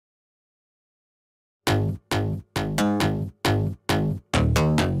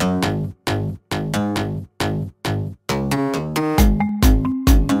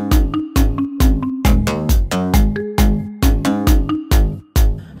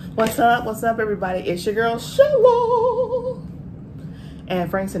What's up, everybody? It's your girl, Shallow. And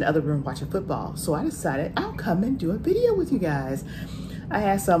Frank's in the other room watching football. So I decided I'll come and do a video with you guys. I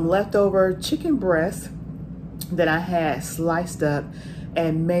had some leftover chicken breast that I had sliced up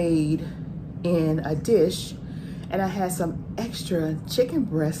and made in a dish. And I had some extra chicken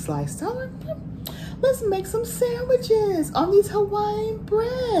breast sliced up. Let's make some sandwiches on these Hawaiian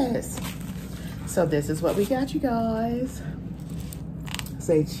breasts. So this is what we got, you guys.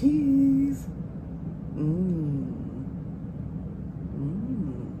 Say cheese.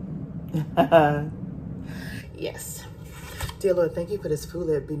 Yes. Dear Lord, thank you for this food.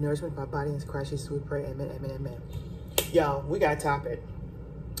 Let it be nourishment for my body and Christ Jesus we pray. Amen, amen, amen. Y'all, we gotta top it.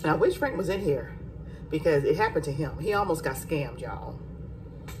 And I wish Frank was in here because it happened to him. He almost got scammed, y'all.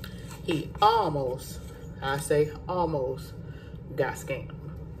 He almost, I say almost, got scammed.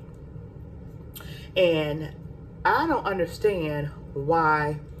 And I don't understand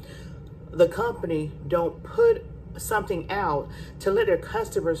why the company don't put something out to let their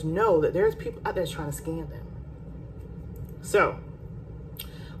customers know that there's people out there trying to scam them. So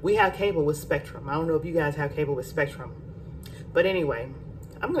we have cable with Spectrum. I don't know if you guys have cable with Spectrum, but anyway,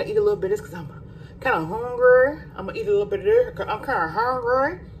 I'm gonna eat a little bit of this because I'm kind of hungry. I'm gonna eat a little bit of this. I'm kind of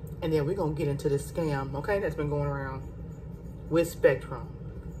hungry, and then we're gonna get into this scam, okay, that's been going around with Spectrum.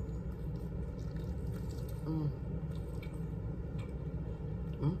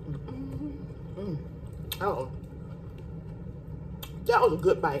 Oh, that was a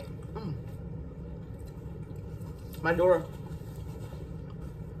good bite. My daughter.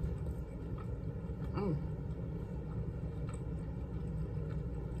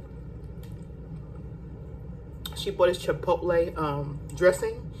 She bought this Chipotle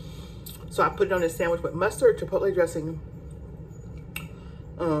dressing, so I put it on this sandwich with mustard, Chipotle dressing,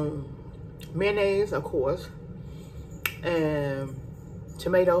 mayonnaise, of course, and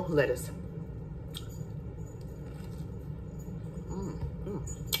tomato, lettuce.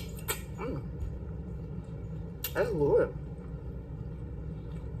 That's good.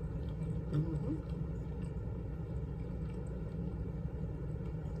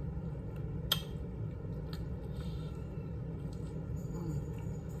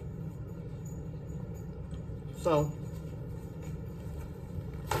 So,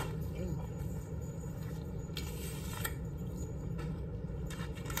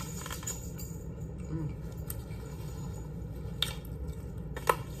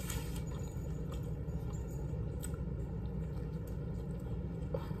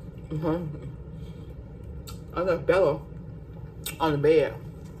 I left Bella on the bed,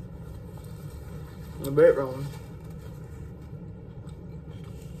 in the bedroom.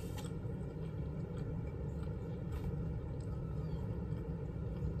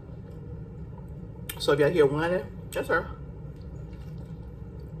 So if y'all hear whining, that's her.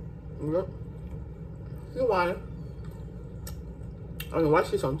 Yep. She's whining. I don't know why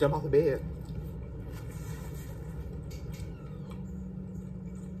she's gonna jump off the bed.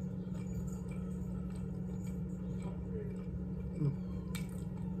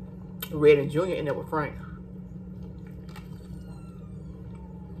 Red and Junior in there with Frank.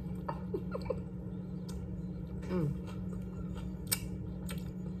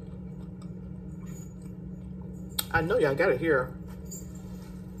 I know y'all gotta hear.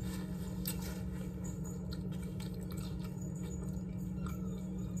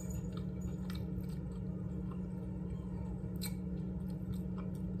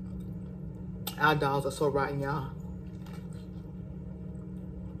 Our dolls are so rotten, y'all.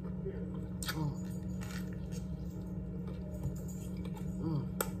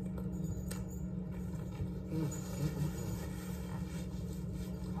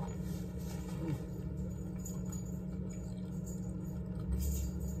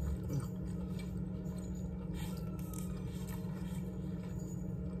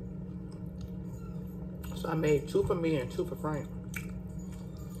 So I made 2 for me and 2 for Frank.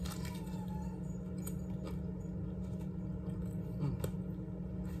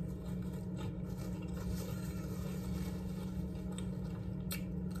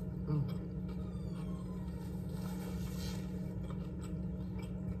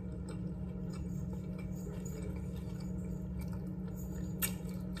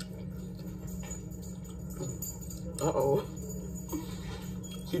 Uh-oh.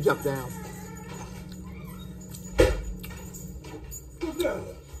 She jumped down.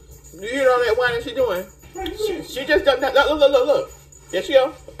 You hear all that whining she doing? She just jumped down. Look. There she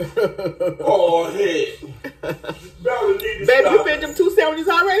go. Oh, hey. Baby, you fed them 2 sandwiches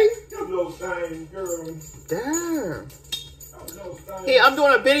already? No thing, girl. Damn. Here, I'm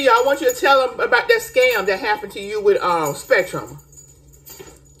doing a video. I want you to tell them about that scam that happened to you with Spectrum.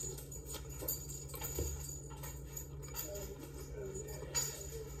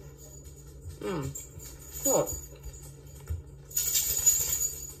 Look.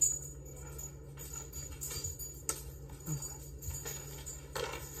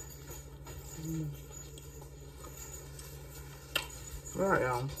 All right,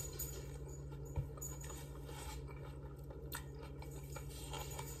 y'all.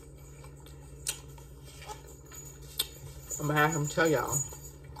 I'm gonna have him tell y'all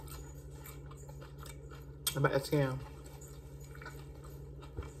about that scam.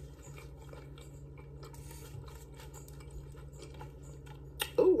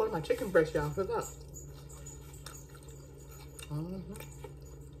 Ooh, one of my chicken breasts, y'all. Look up.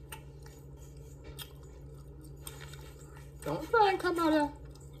 Don't try and come out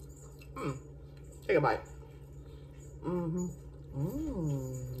there. Take a bite.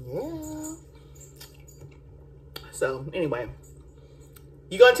 Yeah. So, anyway.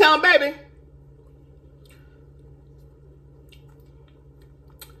 You gonna tell him, baby?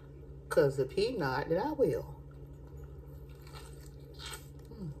 Because if he not, then I will.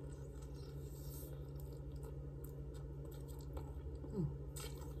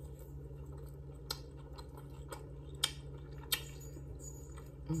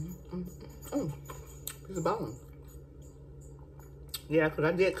 Piece of bone. Yeah, because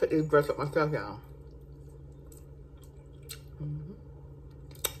I did cut this breast up myself, y'all.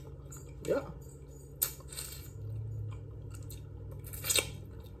 Yeah.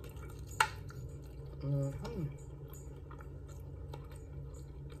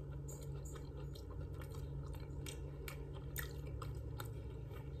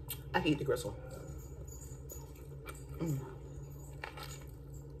 I can eat the gristle.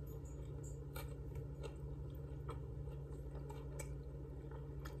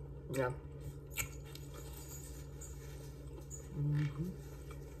 Yeah.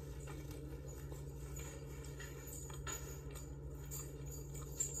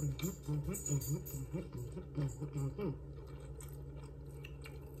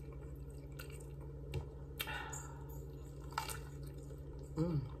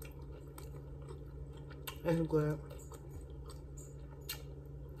 That's good.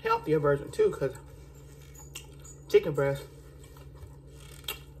 Healthier version too, because chicken breast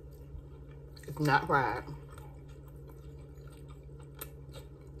is not fried.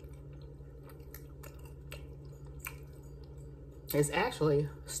 It's actually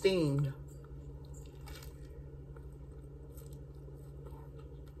steamed.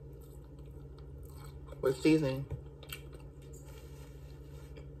 With seasoning.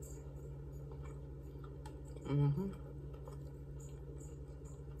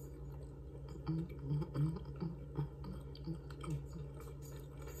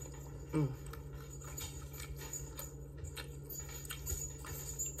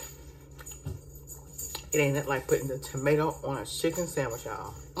 It ain't like putting the tomato on a chicken sandwich,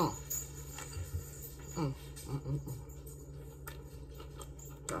 y'all. No.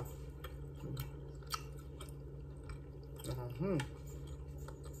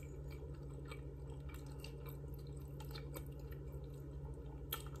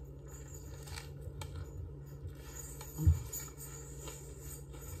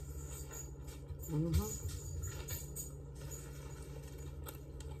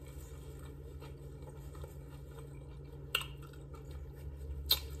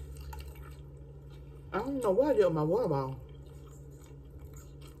 I don't know what I did with my water bottle.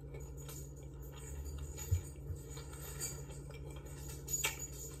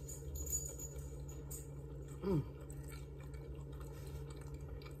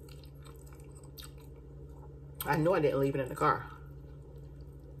 I know I didn't leave it in the car.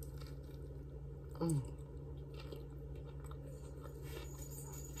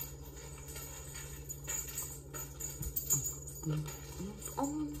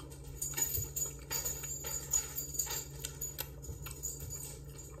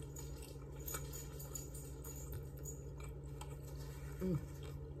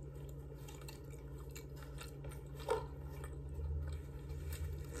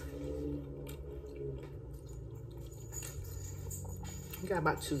 You got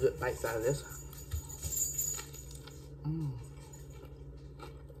about 2 good bites out of this.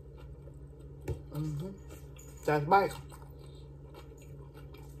 That's bites.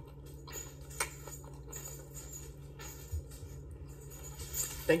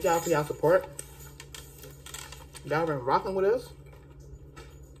 Thank y'all for y'all support. Y'all been rocking with us.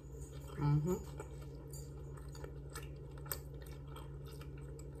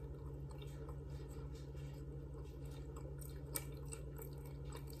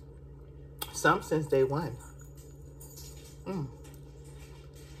 Some since day one.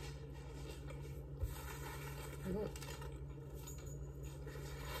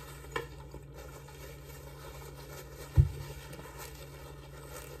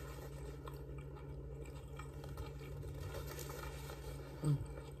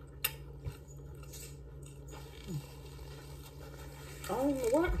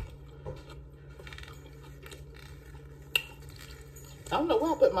 what? I don't know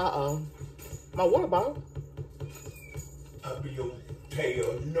where I put my water bottle. I'll be your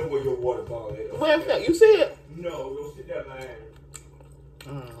tail. You know where your water bottle is. Where's that? You see it? No, don't sit that line.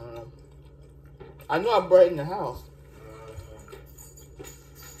 I know I brought it in the house.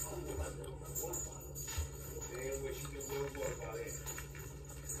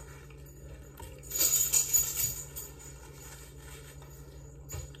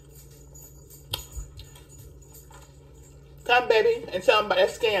 Come, baby, and tell them about that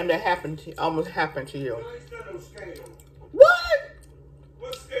scam that almost happened to you. No, it's not no scam. What?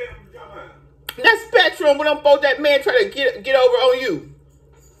 What scam you talking about? That Spectrum when both that man try to get over on you.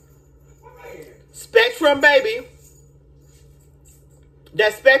 What man? Spectrum, baby.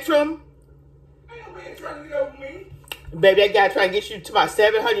 That Spectrum. Ain't no man trying to get over me. Baby, that guy trying to get you to about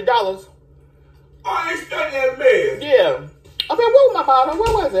 $700. Oh, it's not that man. Yeah. Okay, where was my bottle?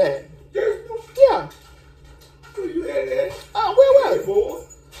 Where was that? Yeah. Who you had that? Oh, where was it? Boy.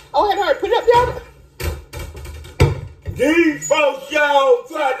 Oh, I had already put it up, y'all. These folks, y'all,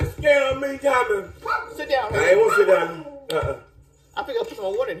 tried to scam me, Tommy. Sit down. I ain't want to sit down. I think I'll put some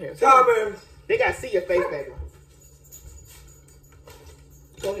more water in here. Tommy. They got to see your face, baby.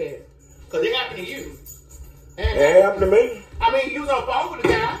 Go ahead. Because it happened to you. It happened to me. I mean, you was on phone with the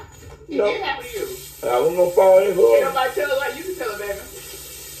guy. It did happen to you. I wasn't going to fall in for Ain't it. nobody tell her like you can tell her, baby.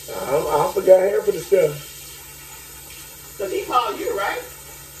 I forgot half of the stuff. Because he called you, right?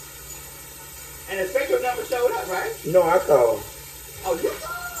 And the Spectrum number showed up, right? No, I called. Oh, you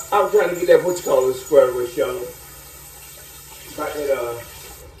called? I was trying to get that, what you call it, square away show. About that,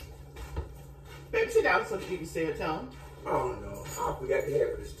 Baby, sit down so you can say it, tell him. I don't know. I forgot the half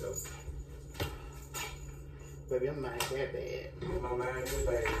of this stuff. Baby, I'm not that bad. My mind is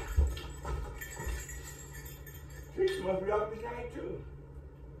bad. Trish must be off his name, too.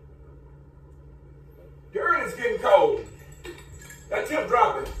 The earth is getting cold. That tip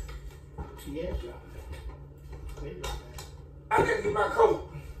dropping. Yes, y'all. I gotta get my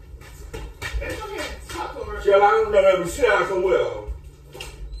coat. Let's go ahead and talk to her. Shell, I don't know if we sit down somewhere.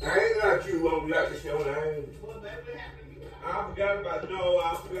 I ain't got you on like this show. I ain't. Well, baby, what happened to you? I forgot about no. I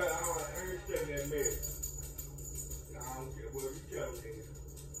forgot. I ain't studying that mess. I don't care what you tell me.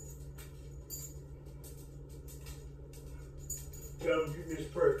 Tell them you miss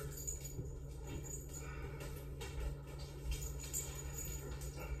perfect.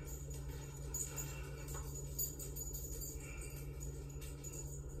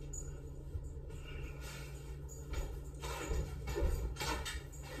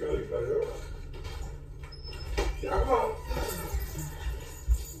 Shirley, got her. Yeah, come on.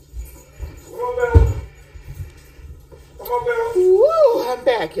 Come on, Bella. Come on, Bella. Woo, I'm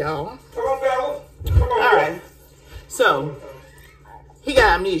back, y'all. Come on, Bella. Come on. All right. So, he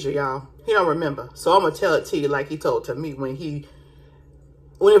got amnesia, y'all. He don't remember. So, I'm going to tell it to you like he told to me when it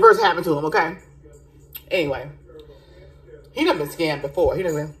first happened to him, okay? Anyway. He done been scammed before. He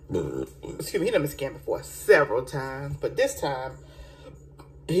done been scammed before several times. But this time,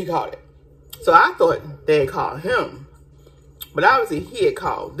 he caught it. So I thought they had called him. But obviously he had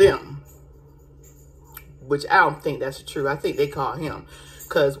called them. Which I don't think that's true. I think they called him.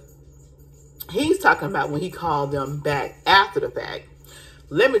 Because he's talking about when he called them back after the fact.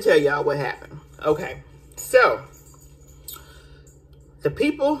 Let me tell y'all what happened. Okay. So, the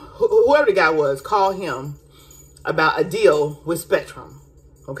people, whoever the guy was, called him about a deal with Spectrum.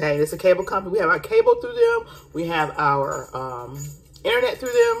 Okay, it's a cable company. We have our cable through them. We have our internet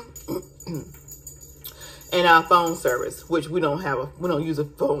through them, and our phone service, which we don't use a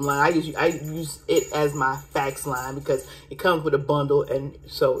phone line. I use it as my fax line because it comes with a bundle, and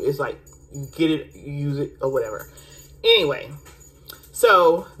so it's like you get it, you use it, or whatever. Anyway,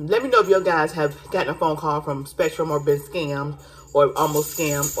 so let me know if you guys have gotten a phone call from Spectrum or been scammed, or almost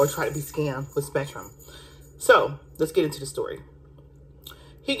scammed, or tried to be scammed with Spectrum. So, let's get into the story.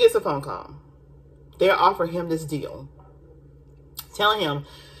 He gets a phone call. They're offering him this deal, telling him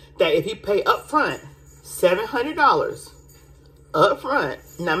that if he pay up front $700 up front,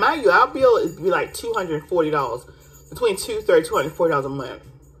 now mind you, our bill is be like $240, between $230 $240 a month.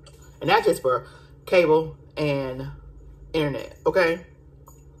 And that's just for cable and internet, okay?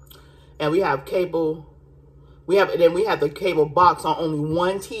 And we have cable, we have the cable box on only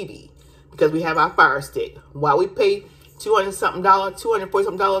one TV. Because we have our Fire Stick. Why we pay $240-something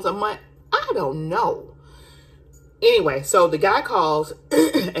a month, I don't know. Anyway, so the guy calls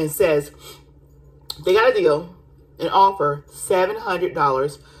and says they got a deal and offer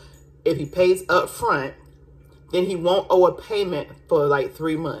 $700 if he pays up front. Then he won't owe a payment for like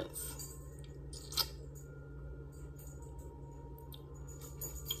 3 months.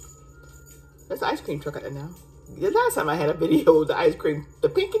 There's an ice cream truck out there now. The last time I had a video of the ice cream, the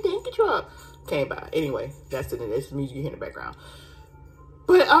Pinky Dinky truck came by. Anyway, that's the music you hear in the background.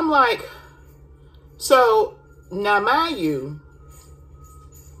 But I'm like, so now mind you,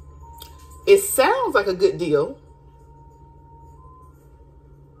 it sounds like a good deal.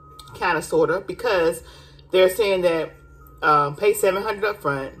 Kind of, sort of, because they're saying that pay $700 up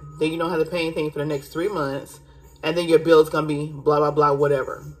front, then you don't have to pay anything for the next 3 months, and then your bill is going to be blah, blah, blah,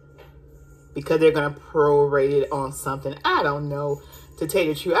 whatever. Because they're going to prorate it on something. I don't know. To tell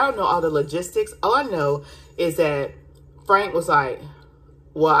you the truth, I don't know all the logistics. All I know is that Frank was like,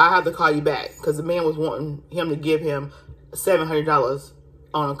 well, I have to call you back. Because the man was wanting him to give him $700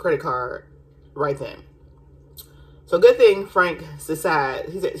 on a credit card right then. So good thing Frank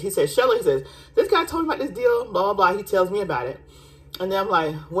decided, he said, Shelly, he says, this guy told me about this deal, blah, blah, blah. He tells me about it. And then I'm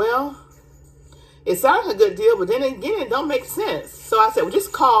like, well, it sounds like a good deal, but then again, it don't make sense. So I said, well,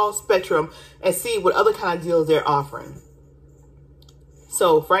 just call Spectrum and see what other kind of deals they're offering.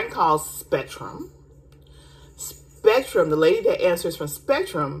 So Frank calls Spectrum. Spectrum, the lady that answers from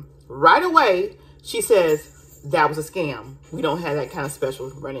Spectrum, right away, she says, that was a scam. We don't have that kind of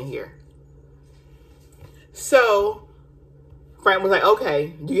special running here. So Frank was like,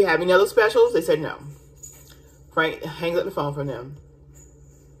 okay, do you have any other specials? They said no. Frank hangs up the phone from them.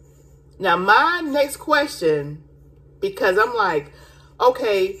 Now, my next question, because I'm like,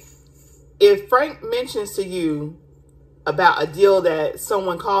 okay, if Frank mentions to you about a deal that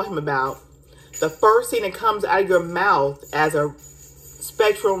someone called him about, the first thing that comes out of your mouth as a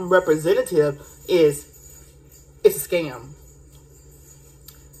Spectrum representative is, it's a scam.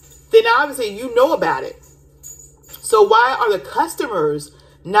 Then obviously you know about it. So why are the customers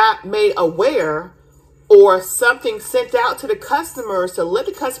not made aware, or something sent out to the customers to let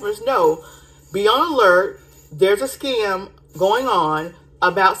the customers know, be on alert, there's a scam going on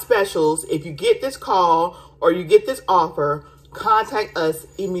about specials. If you get this call or you get this offer, contact us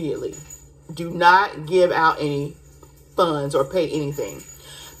immediately. Do not give out any funds or pay anything.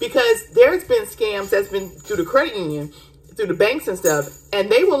 Because there's been scams that's been through the credit union, through the banks and stuff, and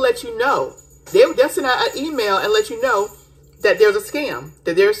they will let you know. They'll send out an email and let you know that there's a scam,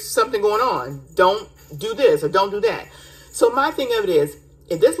 that there's something going on. Don't do this or don't do that. So my thing of it is,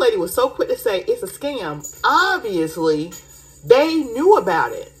 if this lady was so quick to say it's a scam, obviously they knew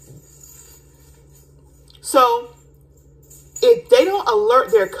about it. So if they don't alert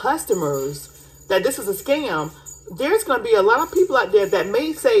their customers that this is a scam, there's going to be a lot of people out there that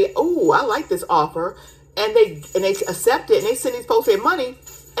may say, oh, I like this offer, and they accept it, and they send these folks their money,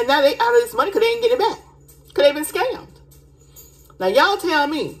 and now they out of this money because they ain't getting it back, because they've been scammed. Now y'all tell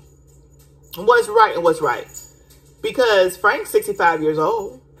me what's right and what's right, because Frank's 65 years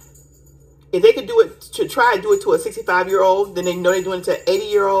old. If they could do it, to try to do it to a 65-year-old, then they know they're doing it to an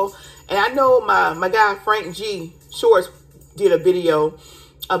 80-year-old. And I know my guy Frank G. Shorts did a video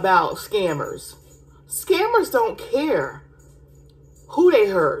about scammers. Scammers don't care who they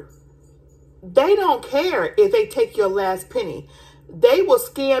hurt. They don't care if they take your last penny. They will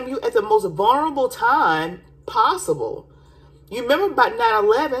scam you at the most vulnerable time possible. You remember about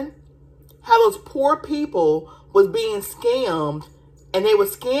 9/11, how those poor people was being scammed, and they were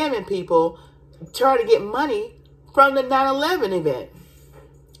scamming people trying to get money from the 9/11 event.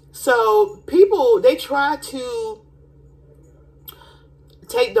 So people, they try to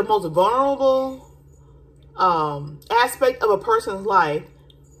take the most vulnerable aspect of a person's life,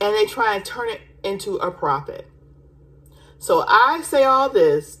 and they try and turn it into a profit. So I say all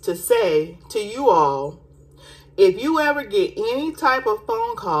this to say to you all, if you ever get any type of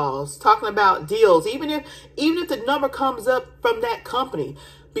phone calls talking about deals, even if the number comes up from that company,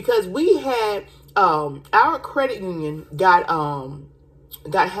 because we had our credit union got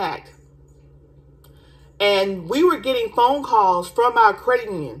hacked, and we were getting phone calls from our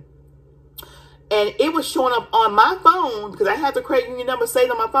credit union, and it was showing up on my phone because I had the credit union number saved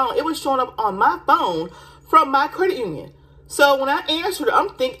on my phone. It was showing up on my phone from my credit union. So when I answered,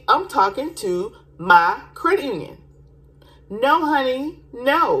 I'm talking to my credit union. No, honey,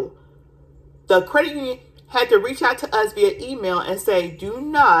 no. The credit union had to reach out to us via email and say, do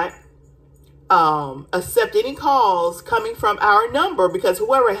not accept any calls coming from our number, because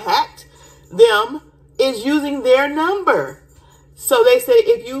whoever hacked them is using their number. So they said,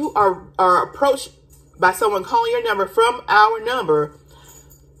 if you are approached by someone calling your number from our number,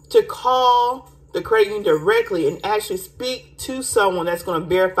 to call the credit union directly and actually speak to someone that's going to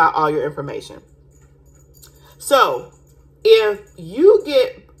verify all your information. So if you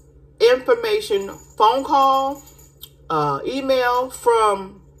get information, phone call, email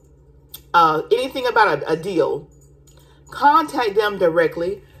from anything about a deal, contact them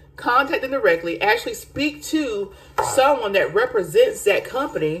directly. contact them directly. Actually speak to someone that represents that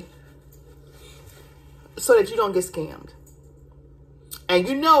company so that you don't get scammed. And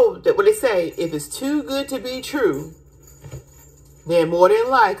you know that what they say, if it's too good to be true, then more than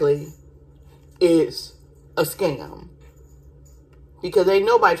likely it's a scam. Because ain't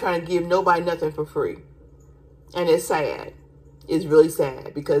nobody trying to give nobody nothing for free. And it's sad. It's really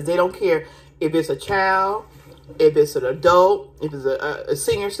sad because they don't care if it's a child, if it's an adult, if it's a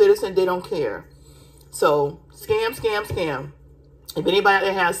senior citizen, they don't care. So scam, scam, scam. If anybody out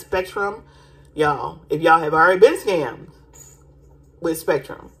there has Spectrum, y'all, if y'all have already been scammed with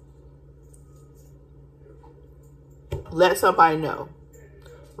Spectrum, let somebody know.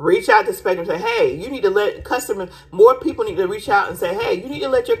 Reach out to Spectrum and say, hey, you need to let customers, more people need to reach out and say, hey, you need to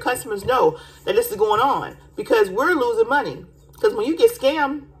let your customers know that this is going on because we're losing money. Because when you get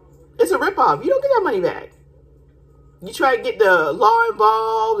scammed, it's a ripoff. You don't get that money back. You try to get the law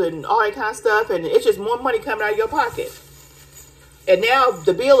involved and all that kind of stuff, and it's just more money coming out of your pocket. And now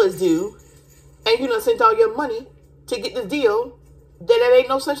the bill is due, and you done sent all your money to get the deal that ain't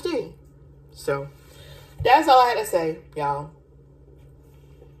no such thing. So that's all I had to say, y'all.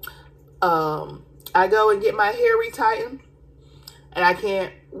 I go and get my hair retightened, and I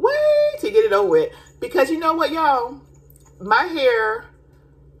can't wait to get it over with. Because you know what, y'all? My hair,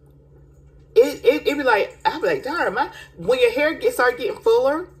 it be like, I'll be like, darn, when your hair start getting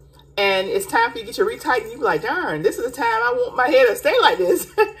fuller, and it's time for you to get your retighten, you be like, darn, this is the time I want my hair to stay like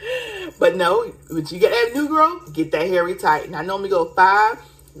this. But no, when you get that new growth, get that hair retightened. I normally go 5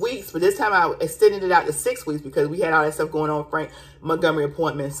 weeks, but this time I extended it out to 6 weeks because we had all that stuff going on, Frank Montgomery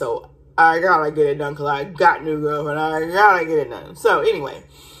appointment. So I gotta get it done because I got new growth and I gotta get it done. So anyway,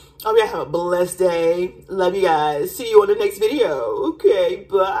 hope y'all have a blessed day. Love you guys. See you on the next video. Okay,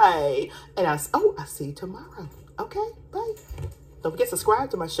 bye. And I'll see you tomorrow. Okay, bye. Don't forget to subscribe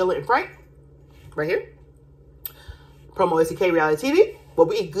to my Charlotte and Frank right here. Promo STK Reality TV, where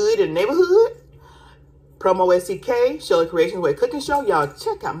we eat good in the neighborhood. Promo STK Charlotte Creations with Cooking Show. Y'all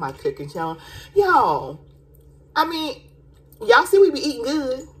check out my cooking channel. Y'all, I mean, y'all see we be eating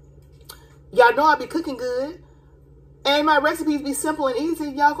good. Y'all know I be cooking good. And my recipes be simple and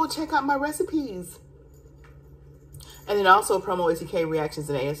easy. Y'all go check out my recipes. And then also Promo STK Reactions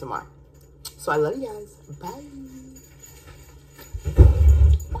and ASMR. So I love you guys. Bye.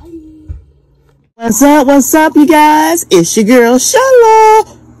 Bye. What's up, you guys? It's your girl, Charlotte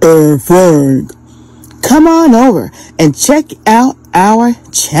and Frank. Come on over and check out our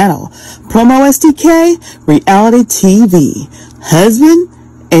channel, Promo STK Reality TV, husband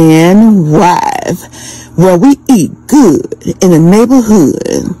and wife, where we eat good in the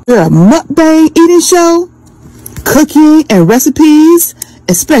neighborhood. We're a mukbang eating show, cooking and recipes,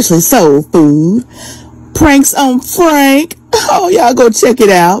 especially soul food, pranks on Frank. Oh, y'all go check it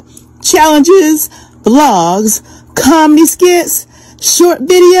out. Challenges, vlogs, comedy skits, short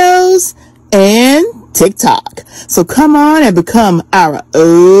videos, and TikTok. So come on and become our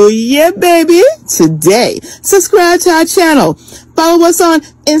oh yeah baby today. Subscribe to our channel. Follow us on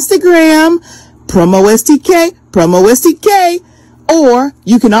Instagram, Promo STK, or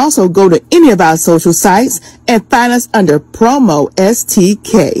you can also go to any of our social sites and find us under Promo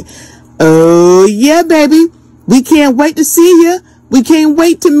STK. Oh yeah baby. We can't wait to see you. We can't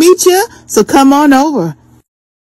wait to meet you. So come on over.